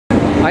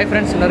Hi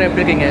friends, எல்லாரும்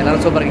எப்படி இருக்கீங்க?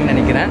 எல்லாரும் சூப்பரா இருக்கீங்கன்னு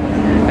நினைக்கிறேன்.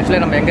 Actually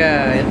நம்ம எங்க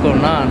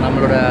இருக்கோம்னா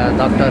நம்மளோட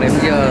doctor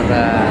MGR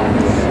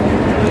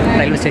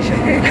railway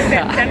station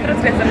central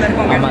ஸ்டேஷன்ல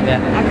இருக்கோம். ஆமாங்க.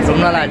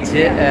 ரொம்ப நாள்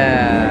ஆச்சு.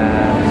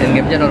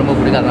 எனக்கு எம்ஜிஆர் ரொம்ப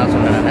பிடிக்கும் அதான்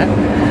சொன்னேன் நான்.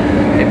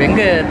 இப்போ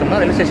எங்க இருக்கோம்னா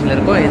ரயில்வே ஸ்டேஷன்ல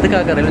இருக்கோம்.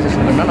 எதுக்காக ரயில்வே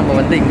ஸ்டேஷன் இருக்கோம்னா நம்ம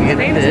வந்து இங்க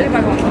இருந்து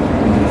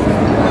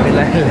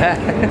இல்ல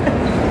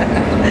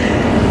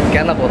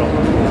கேரளா போகிறோம்.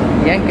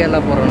 ஏன்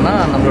கேரளா போகிறோம்னா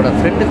நம்மளோட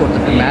ஃப்ரெண்டுக்கு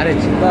ஒருத்தருக்கு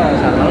மேரேஜ்,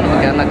 அதனால நம்ம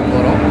கேரளாவுக்கு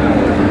போகிறோம்.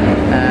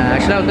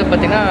 ஆக்சுவலாக வந்து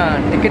பார்த்திங்கன்னா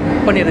டிக்கெட்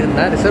புக்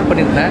பண்ணியிருந்தேன், ரிசர்வ்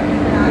பண்ணியிருந்தேன்.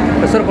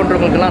 ரிசர்வ்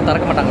பண்ணுறவங்களுக்கெல்லாம்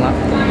திறக்க மாட்டாங்களாம்,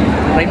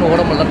 ட்ரெயின்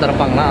ஓடும்போது தான்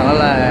திறப்பாங்களாம்.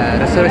 அதனால்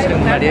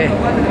ரிசர்வேஷனுக்கு முன்னாடியே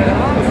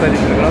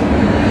உட்காந்துட்டுருக்கோம்.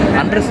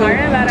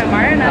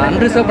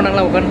 அன்ரிசர்வ்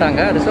பண்ணாங்களாம்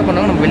உட்காந்துட்டாங்க. ரிசர்வ்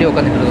பண்ணவங்க நம்ம வெளியே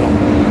உட்காந்துட்டு இருக்கிறோம்.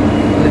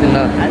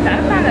 புரியுதுங்களா?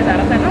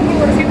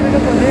 ஒரு சீட் இருக்க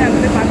போது அங்கே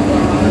போய் பார்க்க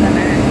போகிறோம்.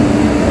 அவ்வளோதானே.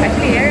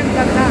 ஆக்சுவலி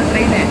 7:30 தான்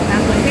ட்ரெயின்.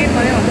 நாங்கள் ஒரு சீட்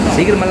போதே வந்து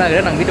சீக்கிரமெல்லாம்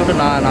ஆகிடும். நாங்கள் வீட்டை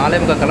விட்டு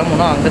 4:45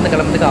 கிளம்பணும். அங்கேருந்து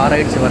கிளம்புறதுக்கு 6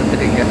 ஆகிடுச்சு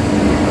வரத்துக்கு. இங்கே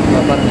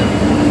பாருங்கள்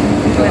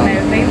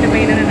ட்ரெயினில்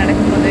போய் என்னென்ன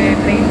நடக்கும்போது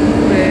ட்ரெயின்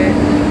டூரு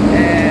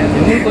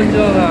இன்னும்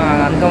கொஞ்சம்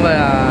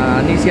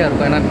அன்ஈஸியாக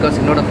இருக்கும். ஏன்னா பிகாஸ்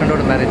என்னோடய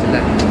ஃப்ரெண்டோட மேரேஜ்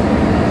இல்லை.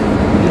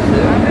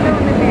 அதெல்லாம்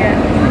வந்து இல்லையா,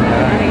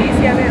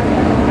 ஈஸியாகவே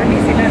இருக்கும்.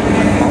 அன்ஈஸியாக இருக்கும்.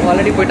 அவங்க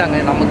ஆல்ரெடி போயிட்டாங்க.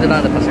 நமக்கு தான்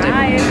அது ஃபஸ்ட் டைம்.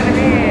 நான்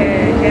ஏற்கனவே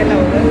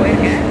கேரளாவுக்கு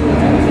போயிருக்கேன்.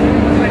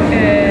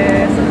 பட்டு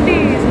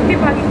சுற்றி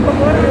பார்க்க இப்போ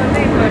போகிறது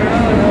வந்து இப்போ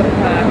ஒரு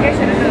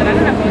அக்கேஷன் இருந்ததுனால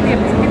நம்ம வந்து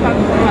எப்போ சுற்றி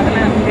பார்க்க போகிறோம்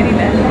அதெல்லாம் நமக்கு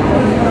தெரியல.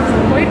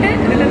 போயிட்டு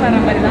ரிட்டர்ன் வர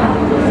மாதிரி தான்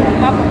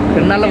பார்ப்போம்.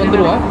 2 நாளில்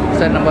வந்துடுவோம்.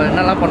 சரி, நம்ம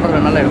என்னெல்லாம் பண்ணுறோம்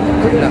 2 நாளில் எடுப்போம்.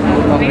 சரிங்களா?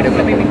 போய்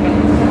மீட்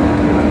பண்ணுவோம்.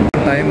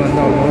 டைம் வந்து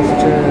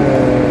ஆல்மோஸ்ட்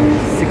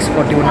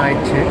 6:41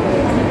 ஆகிடுச்சு.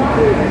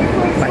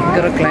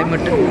 பயங்கர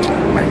கிளைமேட்டு,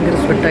 பயங்கர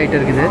ஸ்வெட் ஆகிட்டு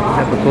இருக்குது.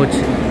 இப்போ கோச்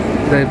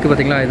இதை இருக்குது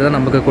பார்த்தீங்களா? இதுதான்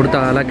நமக்கு கொடுத்த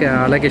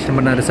அலோகேஷன்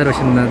பண்ண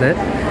ரிசர்வேஷன். அது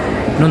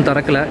இன்னும்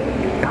திறக்கலை.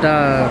 கரெக்டாக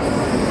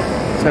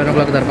 7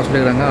 o'clock திறப்ப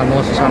சொல்லியிருக்காங்க.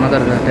 ஆல்மோஸ்ட் ஆனால்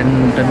தான் இருக்குது.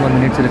 10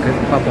 minutes இருக்குது.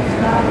 பார்ப்போம்.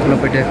 உள்ளே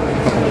போய்ட்டு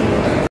பார்ப்போம்.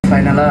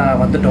 ஃபைனலாக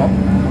வந்துவிட்டோம்.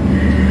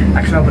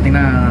 ஆக்சுவலாக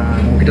பார்த்தீங்கன்னா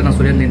உங்ககிட்ட நான்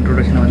சொல்லியிருந்த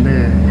இன்ட்ரோடக்ஷனை வந்து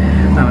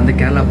நான் வந்து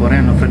கேரளா போகிறேன்.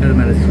 என்னோடய ஃப்ரெண்டோட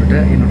மேரேஜ் சொல்லிட்டு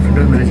என்னோடய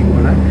ஃப்ரெண்டோட மேரேஜுக்கு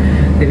போகல.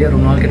 தெரிய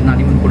ரொம்ப நாள் கிட்ட நான்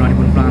அனிமன்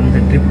போகணும். அந்த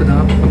ட்ரிப்பு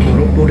தான் இப்போ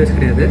போகிறோம். 2 days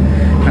கிடையாது,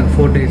 நாங்கள்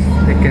 4 days.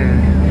 Like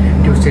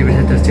Tuesday,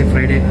 Wednesday, Thursday,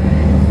 Friday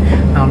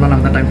 4 நாள்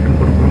நாங்கள் தான் டைம் ஸ்பெண்ட்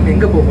பண்ண போகிறோம்.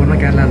 எங்கே போக போகிறோம்னா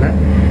கேரளாவில்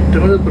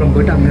திருவனந்தபுரம்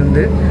போய்ட்டு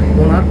அங்கேருந்து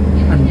Munnar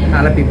and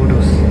Alleppey boat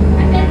house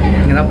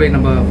இங்கே தான் போய்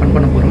நம்ம ஃபன்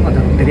பண்ண போகிறோம். அது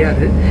அவங்களுக்கு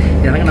தெரியாது.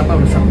 இறங்கினப்போ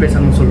அவங்க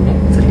சர்ப்ரைஸானு சொல்லுவோம்.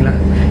 சரிங்களா?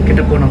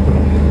 கிட்ட போன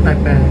போகிறோம். நான்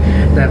இப்போ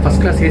இந்த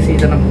ஃபஸ்ட் கிளாஸ் ஏசி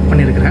இதை நான் புக்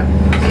பண்ணியிருக்கிறேன்.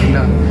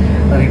 சரிங்களா?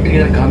 அதை எப்படி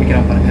தான்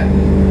காமிக்கிறேன் பாருங்கள்.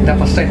 இதான்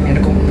ஃபஸ்ட் டைம்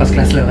எனக்கும் ஃபஸ்ட்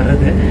கிளாஸில்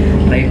வர்றது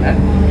ட்ரெயினில்.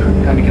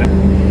 காமிக்கிறேன்.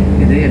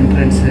 இது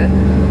என்ட்ரன்ஸு.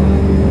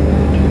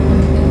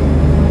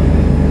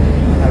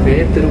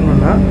 அப்படியே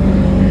திரும்பணுன்னா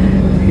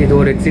இது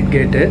ஒரு எக்ஸிட்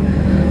கேட்டு.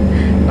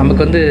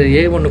 நமக்கு வந்து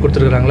A1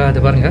 கொடுத்துருக்குறாங்களா, அது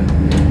பாருங்கள்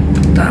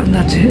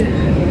திறந்தாச்சு.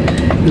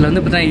 இதில்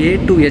வந்து பார்த்தீங்கன்னா A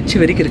to H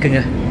வரைக்கும்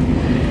இருக்குங்க.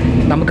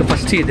 நமக்கு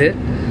ஃபஸ்ட்டு இது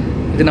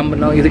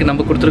இதுக்கு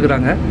நம்ம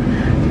கொடுத்துருக்குறாங்க.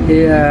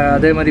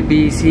 அதே மாதிரி B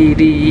C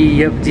D E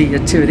F G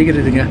H வரைக்கும்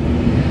இருக்குதுங்க.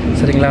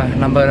 சரிங்களா?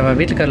 நம்ம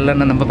வீட்டுக்காரில்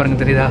நம்ம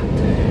பாருங்கள் தெரியுதா?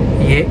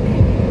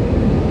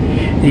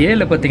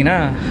 ஏல பார்த்தீங்கன்னா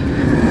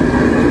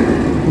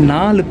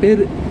 4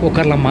 பேர்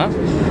உட்காரலாமா.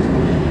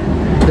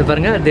 இது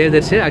பாருங்கள்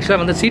தேவதர்ஷி.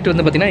 ஆக்சுவலாக வந்து சீட்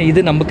வந்து பார்த்திங்கன்னா இது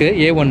நமக்கு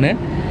A1,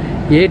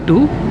 A2,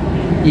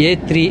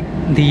 A3.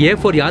 இந்த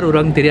A4 யார்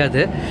வருவாங்கன்னு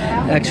தெரியாது.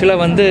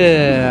 ஆக்சுவலாக வந்து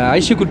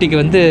ஐஷு குட்டிக்கு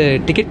வந்து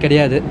டிக்கெட்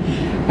கிடையாது.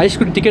 ஐஷு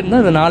குட்டி டிக்கெட்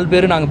தான் இந்த 4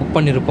 பேர் நாங்கள் புக்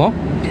பண்ணியிருப்போம்.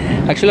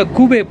 ஆக்சுவலாக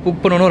கூபே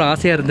புக் பண்ணணும்னு ஒரு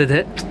ஆசையாக இருந்தது.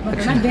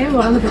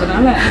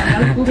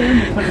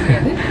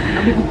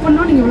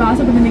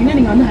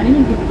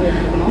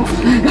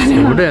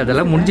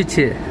 அதெல்லாம்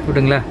முடிஞ்சிச்சு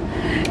விடுங்களா.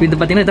 இது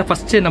பார்த்தீங்கன்னா இதான்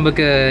ஃபஸ்ட்டு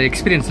நமக்கு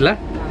எக்ஸ்பீரியன்ஸில்.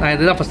 நான்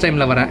இதுதான் ஃபஸ்ட்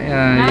டைமில் வரேன்.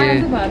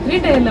 3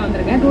 டயரில்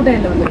வந்திருக்கேன், 2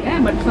 டயரில் வந்திருக்கேன்.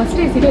 பட்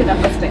ஃபஸ்ட் ஏசியில்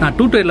இதான் ஃபஸ்ட் டைம். நான்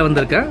 2 டயரில்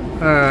வந்திருக்கேன்.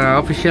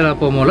 ஆஃபிஷியலாக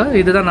போகும்போது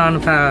இதுதான்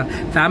நான்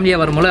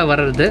ஃபேமிலியாக வரும்போது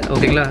வர்றது.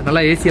 ஓகேங்களா?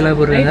 நல்லா ஏசியெல்லாம்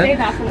போடுறாங்க,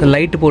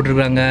 லைட்டு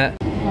போட்டிருக்காங்க.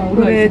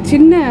 ஒரு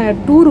சின்ன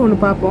டூர் ஒன்று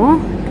பார்ப்போம்.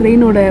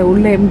 ட்ரெயினோட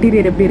உள்ள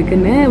இன்டீரியர் எப்படி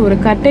இருக்குன்னு. ஒரு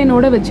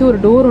கர்டைனோட வச்சு ஒரு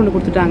டோர் ஒன்று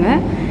கொடுத்துட்டாங்க.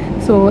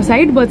 ஸோ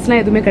சைட்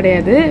பர்த்ஸ்லாம் எதுவுமே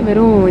கிடையாது.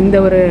 வெறும் இந்த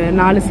ஒரு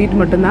 4 சீட்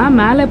மட்டும்தான்.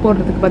 மேலே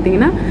போடுறதுக்கு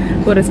பார்த்தீங்கன்னா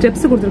ஒரு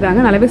ஸ்டெப்ஸ்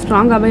கொடுத்துருக்காங்க. நல்லாவே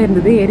ஸ்ட்ராங்காகவே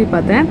இருந்தது. ஏறி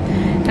பார்த்தேன்.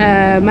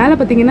 மேலே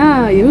பார்த்தீங்கன்னா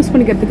யூஸ்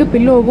பண்ணிக்கிறதுக்கு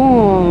பில்லோவும்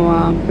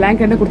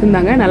பிளாங்கெட்டும்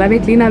கொடுத்துருந்தாங்க. நல்லாவே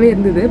க்ளீனாகவே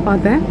இருந்தது.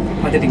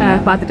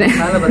 பார்த்துட்டேன்.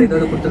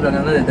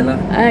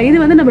 இது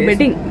வந்து நம்ம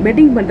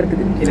பெட்டிங்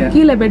பண்ணுறதுக்கு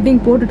கீழே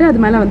பெட்டிங் போட்டுட்டு அது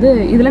மேலே வந்து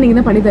இதெல்லாம் நீங்கள்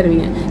தான் பண்ணி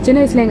தருவீங்க. சின்ன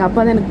வயசில் எங்கள் அப்பா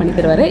தான் எனக்கு பண்ணி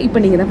தருவார். இப்போ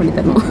நீங்கள் தான் பண்ணி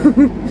தரணும்.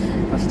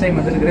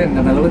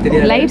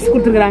 லைட்ஸ்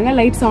கொடுத்துருக்காங்க.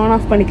 லைட்ஸ் ஆன்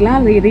ஆஃப்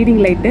பண்ணிக்கலாம்.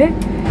 Reading light.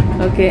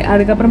 ஓகே.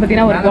 அதுக்கப்புறம்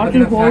பார்த்தீங்கன்னா ஒரு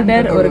பாட்டில்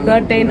ஹோல்டர், ஒரு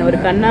கர்டைன், ஒரு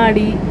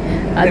கண்ணாடி.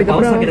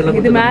 அதுக்கப்புறம்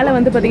இது மேலே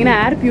வந்து பார்த்தீங்கன்னா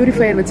ஏர்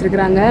பியூரிஃபையர்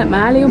வச்சுருக்குறாங்க.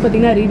 மேலேயும்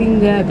பார்த்தீங்கன்னா ரீடிங்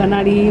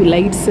கண்ணாடி,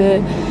 லைட்ஸு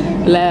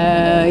இல்லை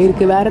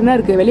இருக்குது. வேறு என்ன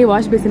இருக்குது? வெளியே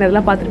வாஷ் பேசின்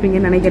அதெல்லாம்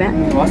பார்த்துருப்பீங்கன்னு நினைக்கிறேன்.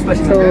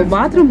 ஸோ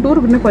பாத்ரூம்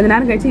டூர் இன்னும் கொஞ்சம்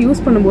நேரம் கழிச்சு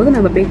யூஸ் பண்ணும்போது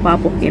நம்ம போய்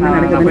பார்ப்போம் என்ன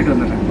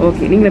நடக்குது.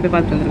 ஓகே, நீங்களே போய்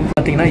பார்த்துட்டு வந்துடுங்க.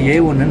 பார்த்தீங்கன்னா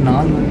A1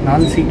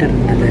 4 சீட்டர்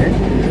இருந்தது.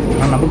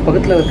 நமக்கு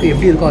பக்கத்தில் இருக்குது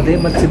எப்படி இருக்கும் அதே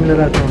மாதிரி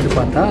சிமிலராக இருக்கும். வந்து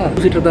பார்த்தா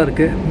 2 சீட்டர் தான்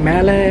இருக்குது.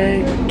 மேலே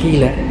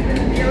கீழே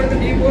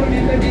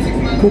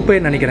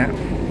கூப்பேன்னு நினைக்கிறேன்.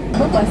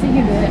 ரொம்ப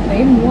பசிக்குது.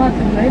 ட்ரெயின் மூவ்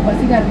ஆகிறதுக்கு முன்னாடி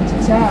பசிக்க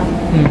ஆரம்பிச்சிச்சா,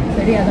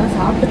 சரி அதான்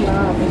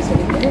சாப்பிடலாம் அப்படின்னு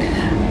சொல்லிட்டு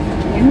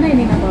என்ன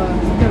இனி நம்ம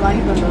ஃபுட்டை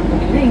வாங்கிட்டு வந்தோம்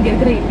அப்படின்னா இங்கே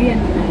இருக்கிற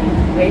இந்தியன்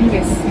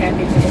ரயில்வேஸ்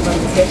கேண்டீன்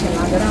ஸ்டேஷன்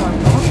அங்கே தான்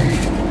வந்தோம்.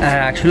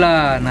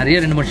 ஆக்சுவலாக நிறைய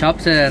 2-3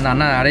 ஷாப்ஸ் அந்த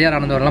அண்ணா அடையார்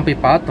ஆனந்தவரெலாம்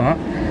போய் பார்த்தோம்.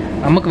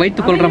 நமக்கு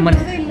வைத்து கொள்கிற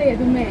மாதிரி இல்லை,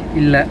 எதுவுமே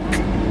இல்லை.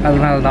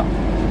 அதனால தான்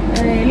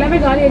எல்லாமே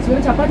காலி ஆயிடுச்சு.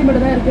 ஒரு சப்பாத்தி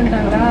மட்டும் தான்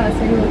இருக்குன்ட்டாங்களா.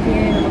 சரி ஓகே,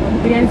 நமக்கு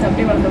வந்து பிரியாணி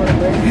சாப்பிட்டே வளர்ந்து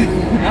வருது.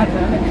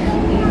 அதனால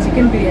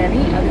சிக்கன்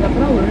பிரியாணி,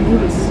 அதுக்கப்புறம் ஒரு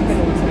நூடுல்ஸ், சிக்கன்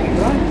நூடுல்ஸ்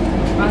வாங்கிடுவோம்.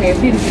 வாங்க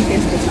எப்படி இருக்குன்னு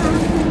டேஸ்ட்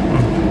வச்சுக்கோங்க.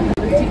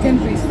 Chicken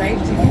fries,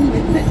 fried chicken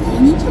with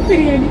கொஞ்சம்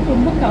பிரியாணி.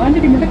 ரொம்ப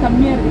குவான்டிட்டி மட்டும்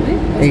கம்மியாக இருக்குது.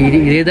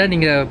 இதே தான்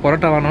நீங்கள்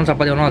பரோட்டா வாங்கணும்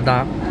சப்பாத்தி வாங்கணும்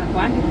அதுதான்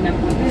குவான்டிட்டி.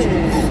 நமக்கு வந்து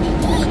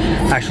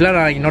ஆக்சுவலாக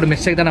நான் என்னோட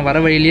மிஸ்டேக் தான். நான் வர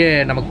வழியிலேயே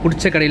நமக்கு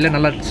பிடிச்ச கடையில்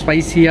நல்லா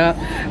ஸ்பைஸியாக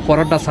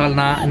பரோட்டா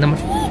சால்னா இந்த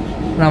மாதிரி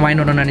நான்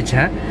வாங்கிட்டு வரணும்னு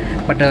நினச்சேன்.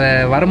 பட்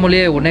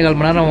வரும்போதே 1.25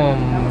 மணி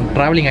நேரம்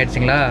ட்ராவலிங்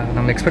ஆகிடுச்சிங்களா,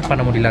 நம்ம எக்ஸ்பெக்ட்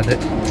பண்ண முடியல. அது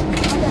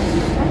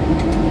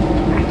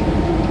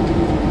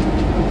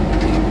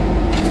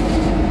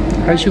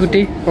ஐஷு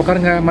குட்டி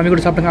உட்காருங்க, மம்மி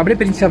கூட சாப்பிடுங்க. அப்படியே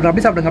பிரிஞ்சு சாப்பிடுங்க,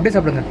 அப்படியே சாப்பிடுங்க, அப்படியே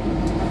சாப்பிடுங்க.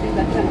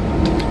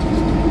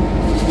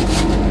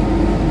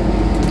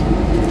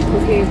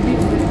 ஓகே, எப்படி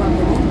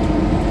பார்க்கணும்.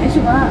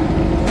 ஐஷுவா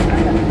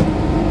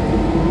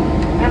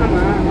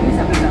வேணாமா, மம்மி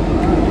சாப்பிட்டு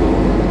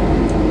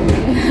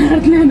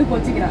இடத்துல வந்து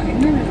கொச்சிக்கிறான்.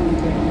 என்ன வேணும்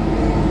உனக்கு?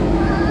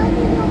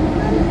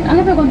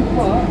 அங்கே போய் உட்காந்து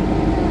போ,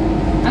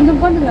 அங்கே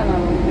உட்காந்துக்கிறாங்க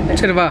அவங்க.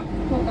 சரி வா.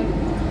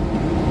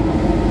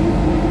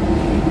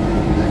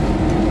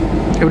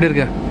 எப்படி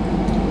இருக்கு?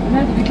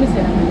 வீட்டில்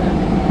செய்கிறாங்க.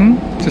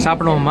 சரி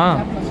சாப்பிடுவோம்மா.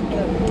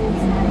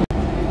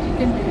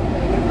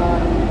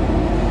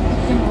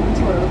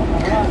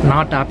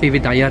 Not happy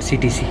with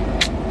IRCTC.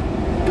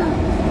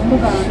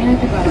 ரொம்ப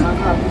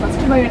அநியாயத்துக்காரனாக்கா.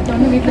 ஃபஸ்ட்டு போய்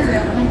எடுத்தோடனே வீட்டில்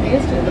செய்கிறாங்கன்னா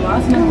டேஸ்ட் இந்த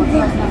வாசனை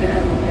மட்டும் வாசனை அப்படியே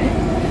தான் இருந்தது.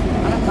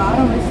 ஆனால்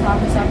காரம் வச்சு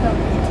சாப்பிட்டு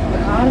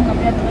காரம்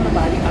கம்மியாக இருந்தால் நம்ம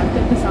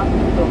அடுத்தடுத்து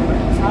சாப்பிட்டு ரொம்ப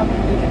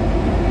சாப்பிட்டு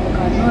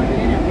இன்னொரு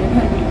பிரியாணி அப்படியே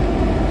தான் இருக்குது.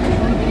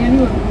 ஒரு பிரியாணி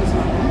ஒரு 3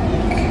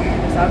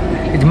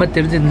 சாப்பிடுவேன். இது மாதிரி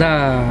தெரிஞ்சிருந்தா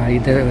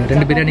இது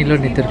 2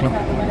 பிரியாணியில் நிறுத்திருக்கலாம்.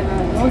 அந்த மாதிரி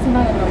நான்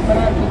தோசைனா ரொம்ப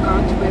தான் இருக்கும்,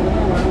 காஞ்சி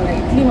போயிருந்தா வாங்கலாம்.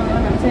 இட்லி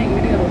வாங்கலாம் நினச்சா எங்கள்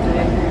வீட்டுக்கு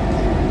ஒருத்தர்.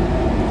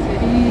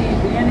 சரி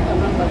பிரியாணி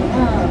சாப்பிடலான்னு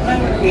பார்த்தோம்னா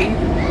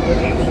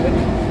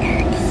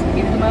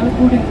இதுக்கு மேலே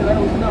கூட்டிங்ஸ்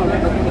வேறு ஊற்றுனா அவ்வளோ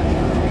பார்த்துக்கலாம்.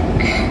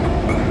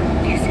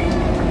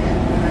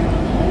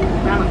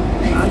 வேணாம்,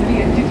 ஆல்ரெடி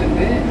எரிஞ்சிட்டு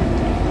இருக்கு.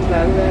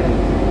 அது வேறு.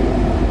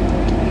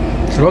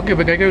 சரி ஓகே,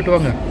 இப்போ கை விட்டு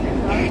வாங்க.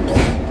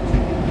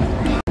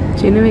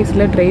 சின்ன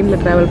வயசில்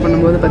ட்ரெயினில் ட்ராவல்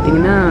பண்ணும்போது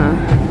பார்த்தீங்கன்னா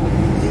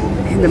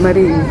இந்த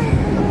மாதிரி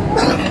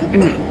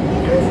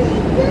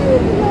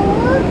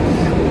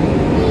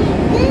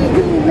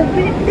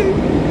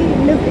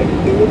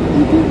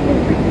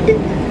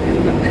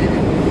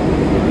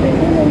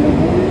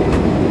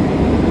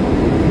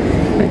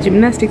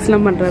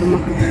ஜிம்னாஸ்டிக்ஸ்லாம் பண்ணுறாருமா.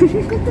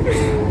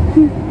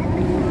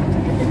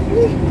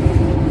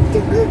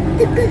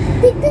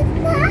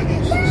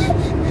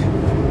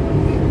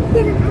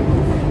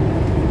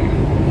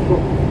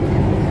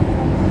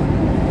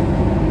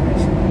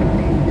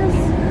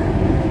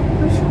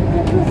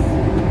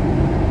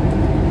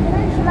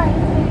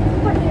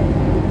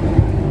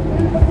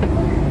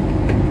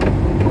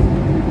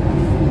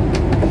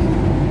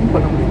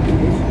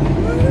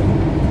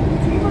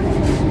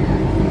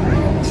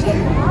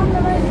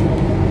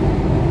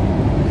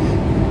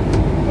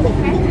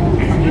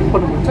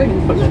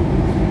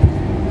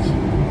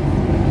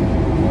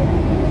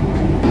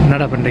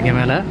 என்னடா பண்ணுறீங்க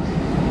மேலே?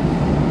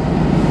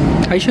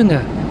 ஐஷுங்க,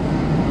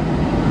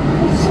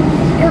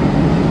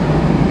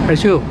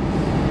 ஐஷு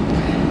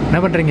என்ன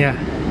பண்ணுறீங்க?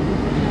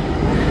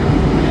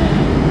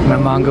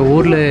 நம்ம அங்கே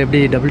ஊரில்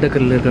எப்படி டபுள்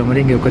டக்கரில் இருக்கிற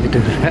மாதிரி இங்கே உட்காந்துட்டு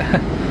இருக்கிறேன்.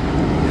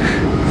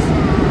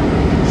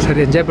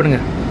 சரி என்ஜாய்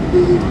பண்ணுங்க.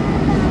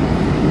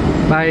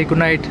 பாய்,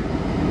 குட் நைட்.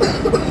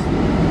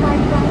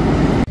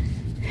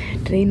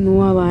 ட்ரெயின்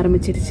மூவ் ஆக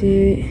ஆரம்பிச்சிருச்சு.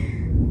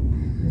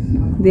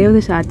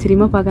 தேவதேஷ்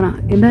ஆச்சரியமாக பார்க்குறான்.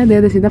 என்ன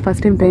தேவதேஷ் தான்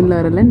ஃபஸ்ட் டைம் ட்ரெயினில்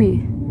வரல நீ?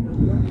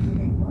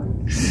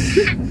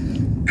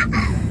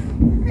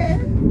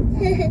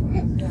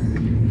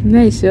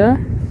 என்ன ஐஷோ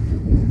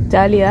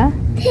ஜாலியா?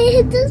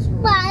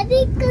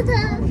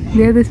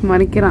 தேவதேஷ்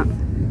மணிக்கிறான்.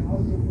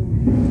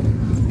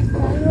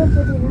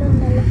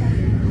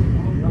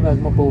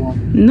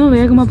 இன்னும்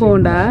வேகமாக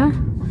போவோம்டா.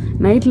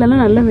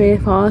 நைட்லலாம் நல்லா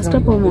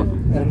ஃபாஸ்ட்டாக போவோம்.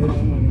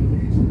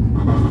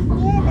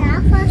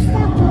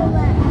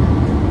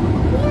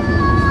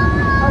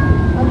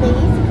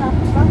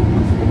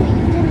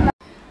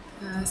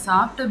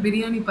 சாப்பிட்ட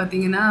பிரியாணி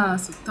பார்த்தீங்கன்னா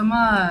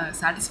சுத்தமாக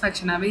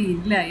சாட்டிஸ்ஃபேக்ஷனாகவே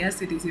இல்லை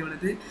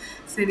ஐஆர்சிடிசியோடது.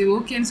 சரி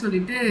ஓகேன்னு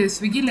சொல்லிட்டு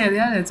ஸ்விக்கியில்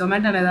எதையாவது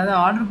ஜொமேட்டோவில் ஏதாவது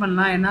ஆர்டர்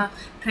பண்ணலாம். ஏன்னா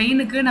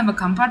ட்ரெயினுக்கு நம்ம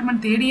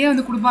கம்பார்ட்மெண்ட் தேடியே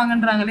வந்து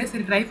கொடுப்பாங்கன்றாங்களே,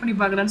 சரி ட்ரை பண்ணி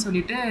பார்க்கலான்னு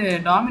சொல்லிட்டு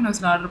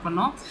டாமினோஸில் ஆர்டர்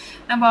பண்ணோம்.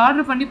 நம்ம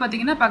ஆர்டர் பண்ணி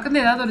பார்த்தீங்கன்னா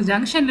பக்கத்தில் ஏதாவது ஒரு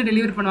ஜங்ஷனில்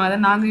டெலிவரி பண்ணுவோம். அதை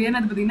நாங்கள்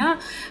ஏன்னு பார்த்தீங்கன்னா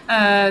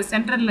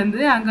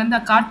சென்ட்ரல்லேருந்து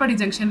அங்கேருந்து காட்பாடி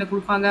ஜங்ஷனில்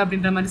கொடுப்பாங்க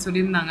அப்படின்ற மாதிரி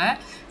சொல்லியிருந்தாங்க.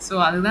 ஸோ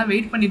அதுதான்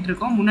வெயிட்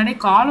பண்ணிகிட்ருக்கோம். முன்னாடியே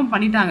காலும்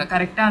பண்ணிட்டாங்க,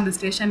 கரெக்டாக அந்த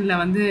ஸ்டேஷனில்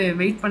வந்து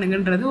வெயிட்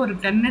பண்ணுங்கன்றது ஒரு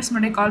 10 மினிட்ஸ்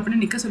முன்னாடியே கால்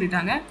பண்ணி நிற்க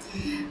சொல்லிட்டாங்க.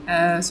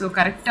 ஸோ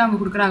கரெக்டாக அவங்க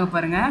கொடுக்குறாங்க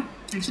பாருங்கள்.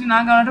 ஆக்சுவலி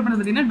நாங்கள் ஆர்டர் பண்ணது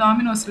பார்த்திங்கன்னா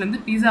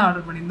டாமினோஸ்லேருந்து பீஸா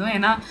ஆர்டர் பண்ணியிருந்தோம்.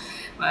 ஏன்னா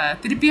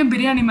திருப்பியும்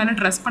பிரியாணி மேலே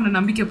ட்ரஸ்ட் பண்ண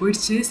நம்பிக்கை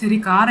போயிடுச்சு. சரி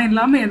காரம்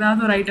இல்லாமல்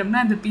ஏதாவது ஒரு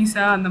ஐட்டம்னா இந்த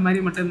பீஸா அந்த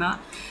மாதிரி மட்டும்தான்.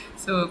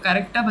 ஸோ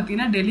கரெக்டாக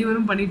பார்த்திங்கன்னா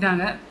டெலிவரும்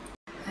பண்ணிட்டாங்க.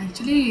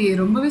 ஆக்சுவலி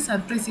ரொம்பவே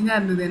சர்ப்ரைசிங்காக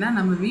இருந்தது. ஏன்னா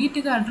நம்ம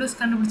வீட்டுக்கு அட்ரஸ்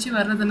கண்டுபிடிச்சி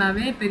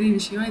வர்றதுனாவே பெரிய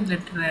விஷயம்.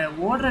 இதில்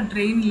ஓடுற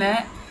ட்ரெயினில்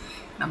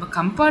நம்ம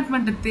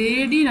கம்பார்ட்மெண்ட்டை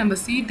தேடி நம்ம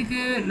சீட்டுக்கு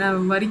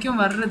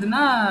வரைக்கும்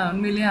வர்றதுன்னா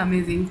உண்மையிலேயே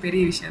அமேசிங்,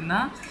 பெரிய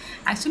விஷயந்தான்.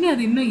 ஆக்சுவலி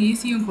அது இன்னும்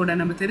ஈஸியும் கூட.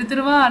 நம்ம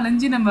தெருவாக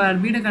அலைஞ்சி நம்ம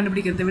வீடை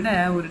கண்டுபிடிக்கிறத விட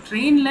ஒரு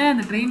ட்ரெயினில்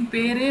அந்த ட்ரெயின்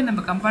பேர்,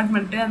 நம்ம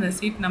கம்பார்ட்மெண்ட்டு, அந்த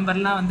சீட்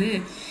நம்பர்லாம் வந்து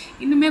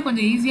இன்னுமே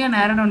கொஞ்சம் ஈஸியாக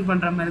நேரோ டவுன்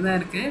பண்ணுற மாதிரி தான்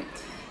இருக்குது.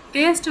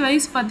 டேஸ்ட்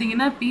வைஸ்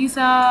பார்த்திங்கன்னா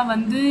பீஸா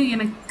வந்து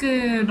எனக்கு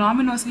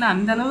டாமினோஸில்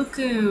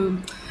அந்தளவுக்கு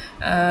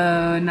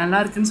நல்லா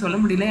இருக்குன்னு சொல்ல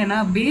முடியல. ஏன்னா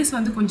பேஸ்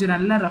வந்து கொஞ்சம்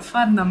நல்லா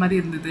ரஃப்பாக இருந்த மாதிரி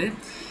இருந்தது.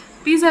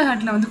 பீஸா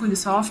ஹட்டில் வந்து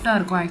கொஞ்சம் சாஃப்டாக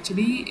இருக்கும்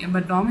ஆக்சுவலி.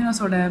 பட்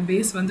டாமினோஸோட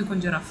பேஸ் வந்து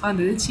கொஞ்சம் ரஃப்பாக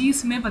இருந்தது.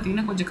 சீஸுமே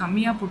பார்த்திங்கன்னா கொஞ்சம்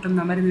கம்மியாக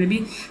போட்டிருந்த மாதிரி. மேபி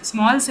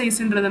ஸ்மால்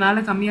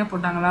சைஸுன்றதுனால கம்மியாக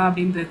போட்டாங்களா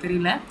அப்படின்றது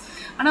தெரியல.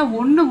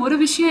 ஆனால் ஒரு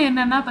விஷயம்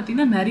என்னென்னா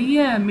பார்த்திங்கன்னா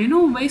நிறைய மெனு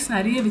வைஸ்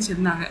நிறைய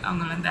வச்சுருந்தாங்க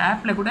அவங்க அந்த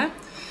ஆப்பில் கூட.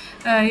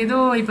 ஏதோ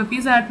இப்போ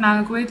பீஸா ஹட்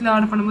நாங்கள் குவைத்தில்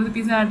ஆர்டர் பண்ணும்போது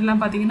பீஸா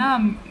ஹட்லாம் பார்த்திங்கன்னா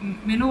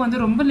மெனு வந்து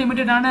ரொம்ப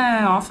லிமிட்டடான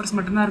ஆஃபர்ஸ்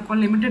மட்டும்தான் இருக்கும்,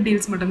 லிமிட்டட்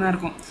டீல்ஸ் மட்டும்தான்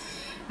இருக்கும்.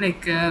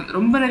 லைக்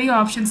ரொம்ப நிறைய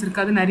ஆப்ஷன்ஸ்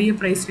இருக்காது நிறைய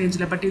ப்ரைஸ்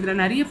ரேஞ்சில். பட் இதில்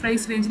நிறைய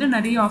ப்ரைஸ் ரேஞ்சில்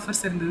நிறைய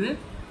ஆஃபர்ஸ் இருந்தது.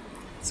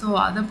 ஸோ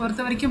அதை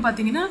பொறுத்த வரைக்கும்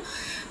பார்த்திங்கன்னா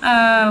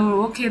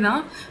ஓகே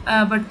தான்.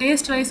 பட்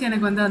டேஸ்ட் வைஸ்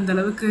எனக்கு வந்து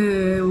அந்தளவுக்கு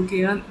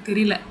ஓகேதான்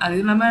தெரியல.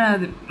 அது இல்லாமல்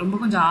அது ரொம்ப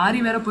கொஞ்சம்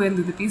ஆறி வேறு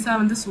போயிருந்தது. பீஸா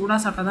வந்து சூடாக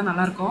சாப்பிட்டா தான்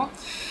நல்லாயிருக்கும்.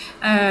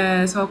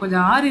 ஸோ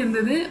கொஞ்சம் ஆறி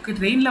இருந்தது.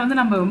 ட்ரெயினில் வந்து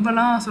நம்ம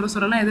ரொம்பலாம்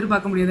சுடலாம்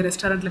எதிர்பார்க்க முடியாது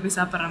ரெஸ்டாரண்ட்டில் போய்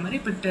சாப்பிட்ற மாதிரி.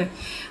 பட்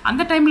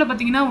அந்த டைமில்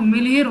பார்த்திங்கன்னா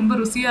உண்மையிலேயே ரொம்ப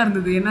ருசியாக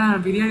இருந்தது. ஏன்னா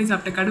பிரியாணி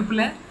சாப்பிட்ட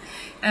கடுப்பில்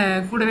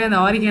கூடவே அந்த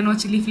ஆரிகானோ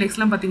சில்லி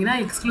ஃப்ளேக்ஸ்லாம் பார்த்திங்கன்னா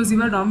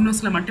எக்ஸ்க்ளூசிவாக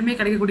டாமினோஸில் மட்டுமே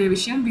கிடைக்கக்கூடிய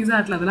விஷயம். பீஸா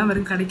ஹட்டில் அதெல்லாம்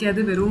வெறும் கிடைக்காது.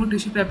 வெறும்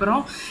டிஷ்யூ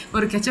பேப்பரும்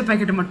ஒரு கெச்சப்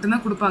பேக்கெட்டை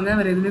மட்டும்தான் கொடுப்பாங்க,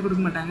 வேறு எதுவுமே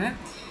கொடுக்க மாட்டாங்க.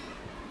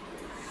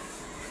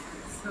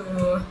 ஸோ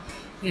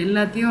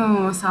எல்லாத்தையும்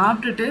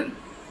சாப்பிட்டுட்டு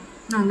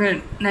நாங்கள்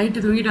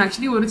நைட்டு தூங்கிட்டோம்.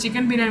 ஆக்சுவலி ஒரு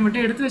சிக்கன் பிரியாணி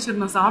மட்டும் எடுத்து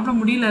வச்சுருந்தோம், சாப்பிட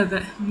முடியல. அதை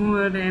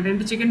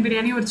 2 சிக்கன்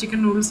பிரியாணி, ஒரு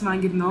சிக்கன் நூடுல்ஸ்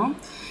வாங்கியிருந்தோம்.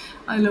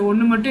 அதில்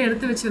 1 மட்டும்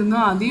எடுத்து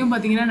வச்சுருந்தோம். அதையும்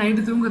பார்த்திங்கன்னா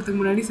நைட்டு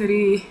தூங்குறதுக்கு முன்னாடி சரி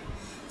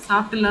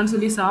சாப்பிட்லான்னு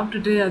சொல்லி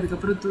சாப்பிட்டுட்டு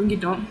அதுக்கப்புறம்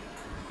தூங்கிட்டோம்.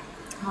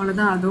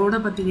 அவ்வளோதான். அதோடு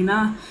பார்த்திங்கன்னா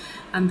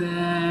அந்த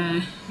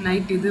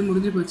நைட் இது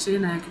முடிஞ்சு போச்சு.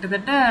 நான்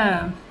கிட்டத்தட்ட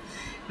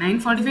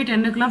 9:45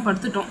 10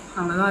 படுத்துட்டோம்.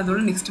 அவ்வளோதான். அதோட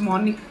நெக்ஸ்ட்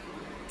மார்னிங்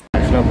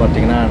ஆக்சுவலாக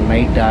பார்த்தீங்கன்னா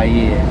நைட்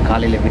ஆகி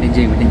காலையில்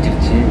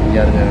விடிஞ்சிருச்சு.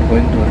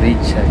 Going to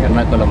reach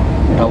Ernakulam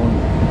down.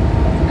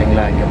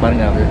 ஓகேங்களா, இங்கே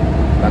பாருங்கள், அது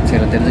பேக்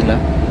சைடில் தெரிஞ்சுங்களா,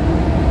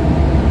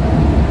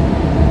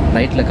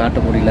 நைட்டில் காட்ட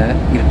முடியல,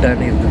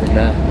 இருட்டானே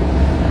இருந்ததுங்களா,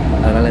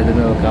 அதனால்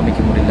எதுவுமே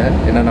காமிக்க முடியல.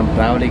 ஏன்னா நம்ம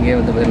ட்ராவலிங்கே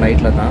வந்து பார்த்தீங்கன்னா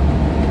நைட்டில் தான்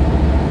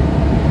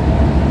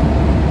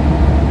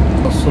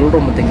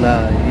சொல்கிறோம். பார்த்திங்களா,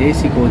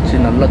 ஏசி கோச்சு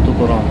நல்லா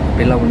தூக்குறோம்,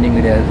 அப்படிலாம் ஒன்றும்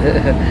கிடையாது.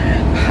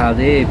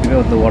 அதே எப்பயுமே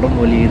வந்து உடம்பு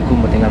வலி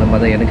இருக்கும் பார்த்திங்களா, அந்த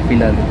மாதிரி தான் எனக்கு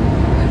ஃபீல் ஆகுது.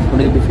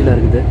 உனக்கு எப்படி ஃபீல்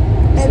ஆகுது?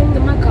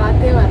 சுத்தமாக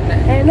காற்றே வரல.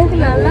 எனக்கு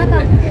நல்லா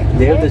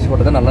தேவதர்ஷ்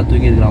மட்டும் தான் நல்லா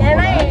தூங்கியிருக்கலாம்.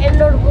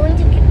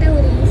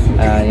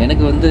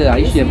 எனக்கு வந்து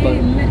ஐஷு எப்போ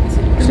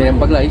என்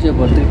பக்கத்தில் ஐஷு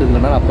எப்போ எடுத்துக்கிட்டு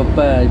இருக்கனால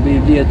அப்பப்போ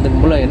இப்படி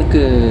இருந்துக்கும் போல்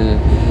எனக்கு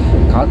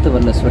காற்று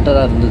வரல,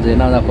 ஸ்வெட்டராக இருந்தது.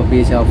 ஏன்னா அதை அப்பப்போ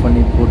ஏசி ஆஃப்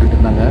பண்ணி போட்டுட்டு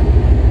இருந்தாங்க.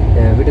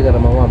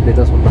 வீட்டுக்காரமாவும் அப்படியே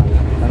தான் சொன்னாங்க.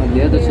 ஆனால்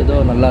தேவதர்ஷ் ஏதோ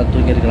நல்லா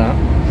தூங்கியிருக்கிறான்.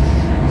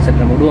 சரி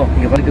நம்ம விடுவோம்.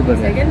 இங்கே வரைக்கும்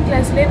பாருங்க, செகண்ட்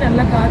கிளாஸ்லேயே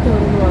நல்லா காற்று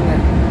வருவாங்க.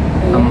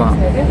 ஆமாம்,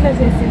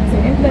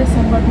 செகண்ட் கிளாஸ்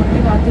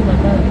கம்பார்ட்மெண்ட்லேயே காற்று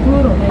நல்லா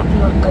தூரம்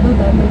நைட்லாம். அதுவும்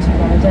திறந்து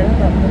வச்சுருக்காங்க, ஜனம்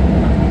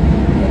திறந்துருக்கலாம்.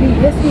 சரி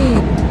ஏசி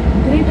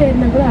 3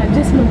 டயர்னா கூட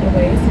அட்ஜஸ்ட்மெண்ட்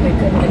இருக்கும் ஏசி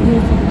வைக்கிறது. இது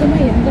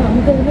சுத்தமாக எந்த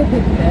அமுக்கிறதுமே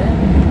தெரியல.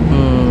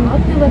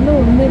 காற்று வரல,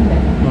 ஒன்றும் இல்லை.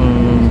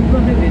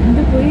 அப்படியே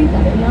வெந்து போய்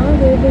கடையெல்லாம்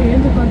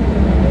எழுந்து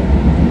உட்காந்துருக்காங்க.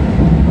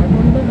 அது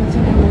ஒன்று தான்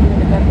பிரச்சனை.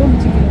 ஒரு கர்ப்பம்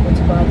சிக்கன்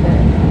வச்சு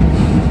பார்த்தேன்.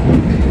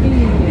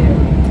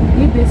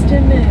 நீ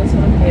பெஸ்ட்டுன்னு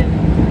சொல்ல முடியாது.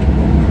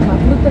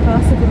 கொடுத்த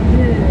காசுக்கு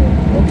வந்து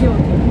ஓகே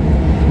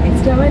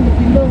எக்ஸ்ட்ராவாக இந்த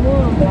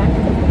பில்லோவும்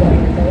பிளாங்கெட்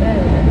கொடுக்குறாங்க தவிர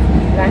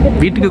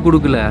பிளாங்கெட் வீட்டுக்கு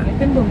கொடுக்கல,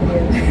 ரிட்டர்ன் போக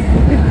முடியாது.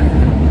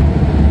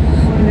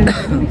 ஒரு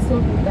 2 வீக்ஸ்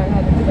சோப் கொடுத்தாங்க,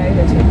 அதுக்கு கையில்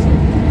வச்சு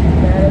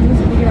வேறு எதுவும்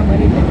சொல்லிக்கிற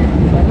மாதிரி இல்லை.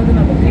 வர்றது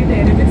நம்ம 3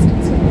 டயரே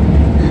பெஸ்ட்டுன்னு சொல்லுவோம்.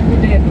 2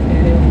 டயர் 2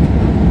 டயரே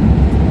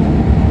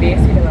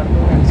பேசியில்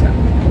வரணும்னு நினச்சா.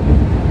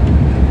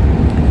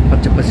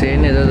 பச்சை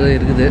பசேன்னு ஏதாவது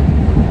இருக்குது.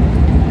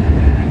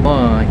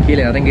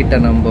 கீழே இறங்கிட்ட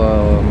நம்ம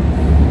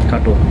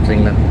காட்டுவோம்,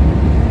 சரிங்களா.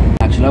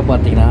 ஆக்சுவலாக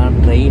பார்த்தீங்கன்னா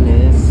ட்ரெயின்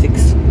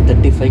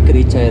 6:35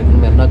 ரீச்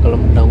ஆகிருக்கணும்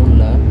எர்ணாகுளம்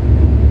டவுனில்.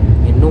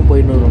 இன்னும்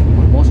போயின்னு வரும்.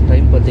 ஆல்மோஸ்ட்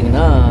டைம்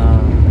பார்த்தீங்கன்னா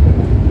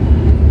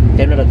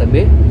என்னடா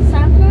தம்பி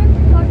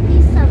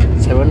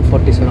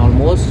 7:47,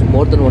 ஆல்மோஸ்ட்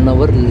மோர் தென் 1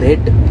 hour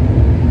லேட்.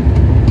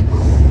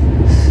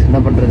 என்ன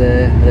பண்ணுறது,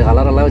 அது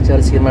அலாரெல்லாம் வச்சு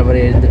வர சீக்கிரமாக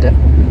வேறு எழுந்துட்டேன்.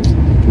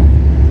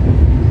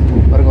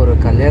 பாருங்கள், ஒரு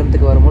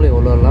கல்யாணத்துக்கு வரும்போது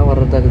எவ்வளோலாம்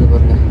வர்றதாக்குது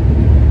பாருங்கள்.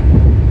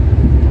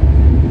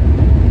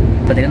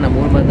 பார்த்தீங்கன்னா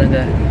நம்ம ஊர் மாதிரி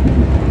தாங்க,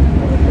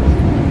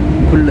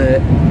 புல்,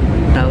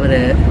 டவரு,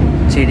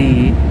 செடி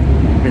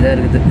இப்படிதான்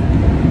இருக்குது.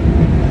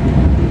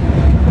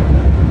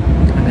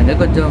 அங்கங்கே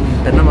கொஞ்சம்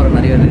தென்னை மரம்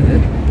நிறைய இருக்குது.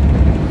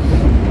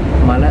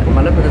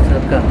 மழை பெருசாக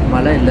இருக்கா?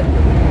 மழை இல்லை.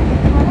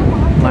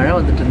 மழை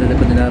வந்துட்டு இருந்தது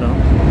கொஞ்ச நேரம்.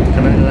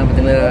 கிணறுலாம்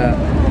பார்த்தீங்களா,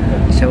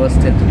 ஷவர்ஸ்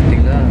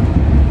எடுத்துக்கிட்டிங்களா?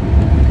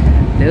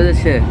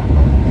 தேவதர்ஷு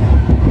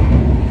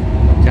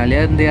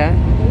ஜாலியாக இருந்தியா?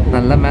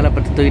 நல்லா மேலே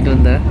பட்டு தூக்கிட்டு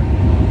வந்தேன்.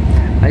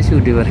 ஐசி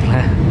ஊட்டி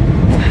வரீங்களா?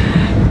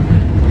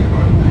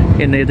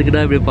 என்னை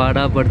எதுக்குடா இப்படி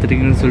பாடா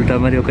படுத்துட்டீங்கன்னு சொல்லிட்ட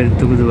மாதிரி உட்காந்து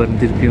தூக்குது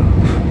வரணும் திருப்பியும்.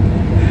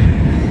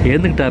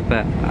 எழுந்துக்கிட்டா அப்போ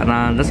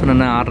நான் தான்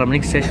சொன்னேன் 6:30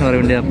 மணிக்கு ஸ்டேஷன் வர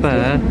வேண்டியப்போ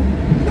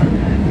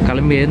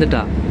கிளம்பி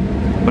எழுந்துட்டா.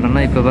 இப்போ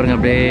நான் இப்போ பாருங்கள்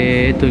அப்படியே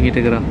தூங்கிட்டு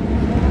இருக்கிறான்.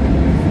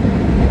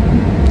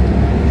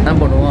 என்ன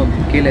பண்ணுவோம்,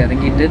 கீழே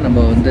இறங்கிட்டு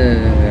நம்ம வந்து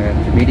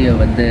வீடியோ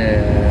வந்து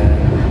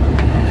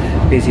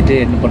பேசிட்டு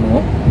என்ன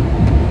பண்ணுவோம்.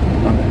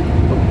 வாங்க.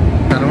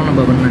 சரவண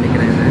பவன்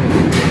நினைக்கிறேன்.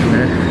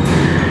 இது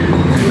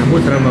நம்ம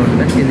ஊர் சரவண பவன்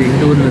இல்லை, இது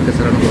எங்கள் ஊரில் இருக்க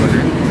சரவண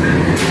பவன்.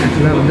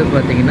 ஆக்சுவலாக வந்து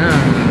பார்த்திங்கன்னா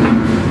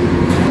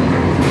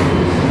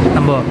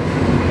நம்ம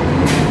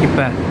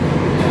இப்போ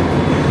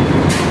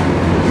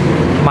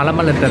மலை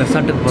இருக்க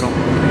ரெசார்ட்டுக்கு போகிறோம்.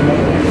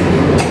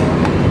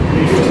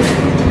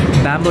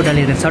 பேம்போ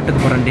டாலி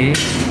ரெசார்ட்டுக்கு போகிறோண்டி,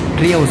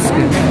 ட்ரீ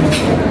ஹவுஸ்க்கு.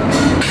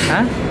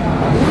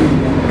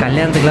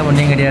 கல்யாணத்துக்குலாம்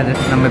ஒன்றும் கிடையாது.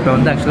 நம்ம இப்போ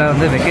வந்து ஆக்சுவலாக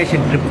வந்து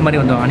வெக்கேஷன் ட்ரிப்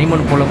மாதிரி வந்தோம்.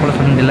 ஹனிமூன் போல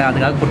சொன்னதில்லை,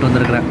 அதுக்காக போட்டு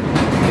வந்திருக்கிறேன்.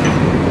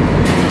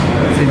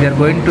 We are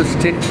going to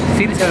stay.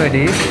 சீரியஸாக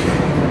வேடி,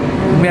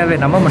 உண்மையாகவே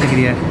நம்ப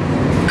மாட்டேங்கிறியா?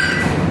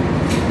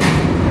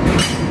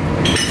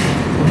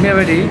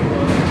 உண்மையாகவேடி,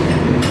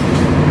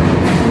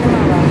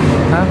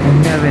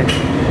 உண்மையாகவே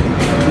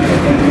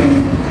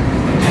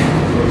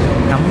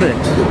நம்பு.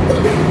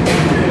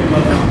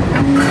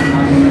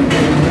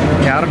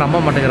 யாரும் நம்ப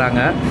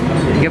மாட்டேங்கிறாங்க.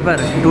 இங்கே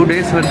பாரு, 2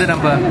 days வந்து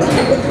நம்ம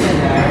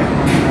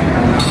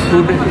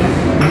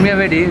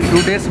உண்மையாகவேடி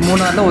 2 days 3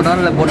 நாளில் ஒரு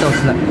நாளில் போட்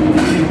ஹவுஸில்.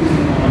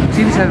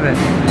 சீரியஸாகவே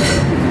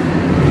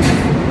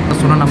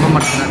சொன்னால் நம்ப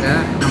மாட்டேங்கிறாங்க.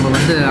 நம்ம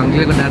வந்து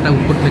அங்கேயே டேரெக்டாக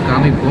கூப்பிட்டு போய்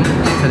காமிப்போம்,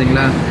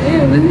 சரிங்களா?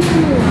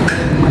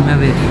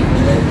 உண்மையாகவே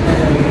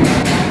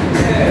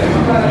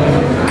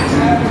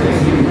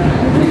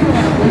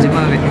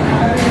நிஜமாகவே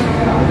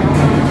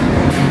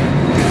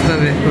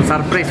ஒரு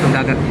சர்ப்ரைஸ்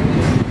உண்டாக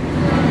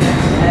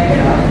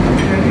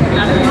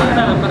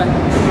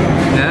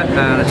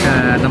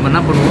நம்ம என்ன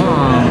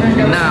பண்ணுவோம்,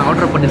 என்ன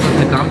ஆர்டர் பண்ணி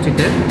சொல்லி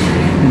காமிச்சிட்டு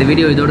இந்த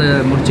வீடியோ இதோடு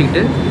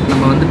முடிச்சுக்கிட்டு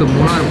நம்ம வந்து இப்போ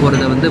மூணாறு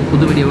போகிறத வந்து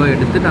புது வீடியோவாக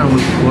எடுத்து நான்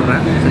உங்களுக்கு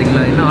போடுறேன்,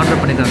 சரிங்களா? என்ன ஆர்டர்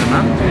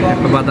பண்ணியிருக்காங்கன்னா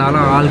இப்போ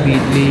பார்த்தாலும் ஆளுக்கு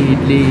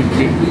இட்லி.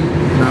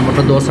 நான்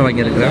மட்டும் தோசை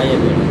வாங்கியிருக்கிறேன்.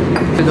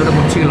 இதோட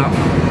முடிச்சிக்கலாம்,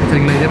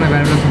 சரிங்களா? இதே மாதிரி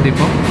வேறு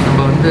சந்திப்போம். நம்ம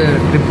வந்து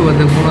ட்ரிப்பு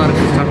வந்து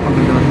மூணாருக்கு ஸ்டார்ட்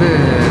பண்ணுறது வந்து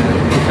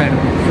புதுசாக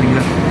எடுப்போம்,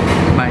 சரிங்களா?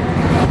 பாய்.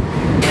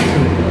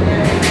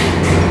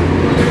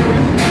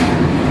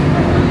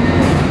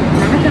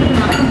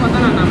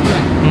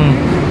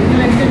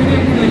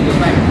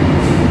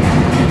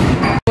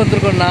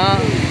 வந்திருக்கோம்னா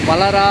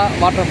வளரா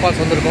வாட்டர்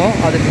ஃபால்ஸ் வந்திருக்கோம்.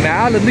 அதுக்கு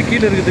மேலேருந்து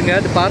கீழே இருக்குதுங்க,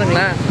 அது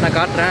பாருங்களேன், நான்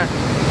காட்டுறேன்.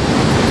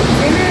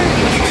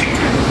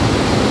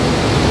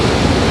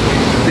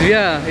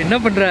 திவ்யா என்ன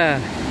பண்ணுற?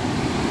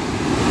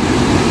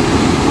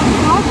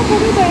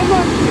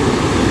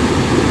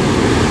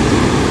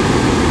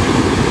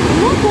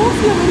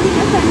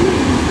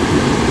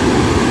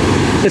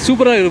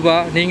 சூப்பராக இருக்குப்பா.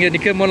 நீங்கள்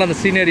நிற்கும் போது அந்த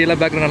சீனரி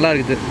எல்லாம் பேக்ரவுண்ட் நல்லா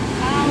இருக்குது.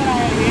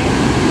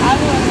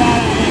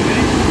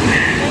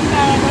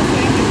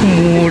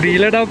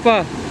 முடியலடாப்பா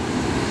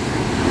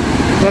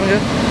பாருங்க,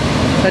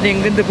 தண்ணி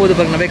எங்கேருந்து போகுது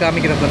பாருங்க. நான் போய்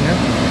காமிக்கிறேன் பாருங்க.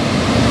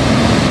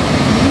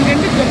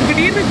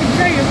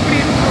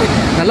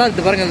 நல்லா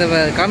இருக்குது பாருங்க, அந்த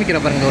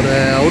காமிக்கிறேன் பாருங்க ஒரு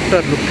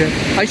அவுட்டர் லுக்கு.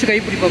 ஐஷு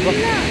கைப்பிடி பாப்பா.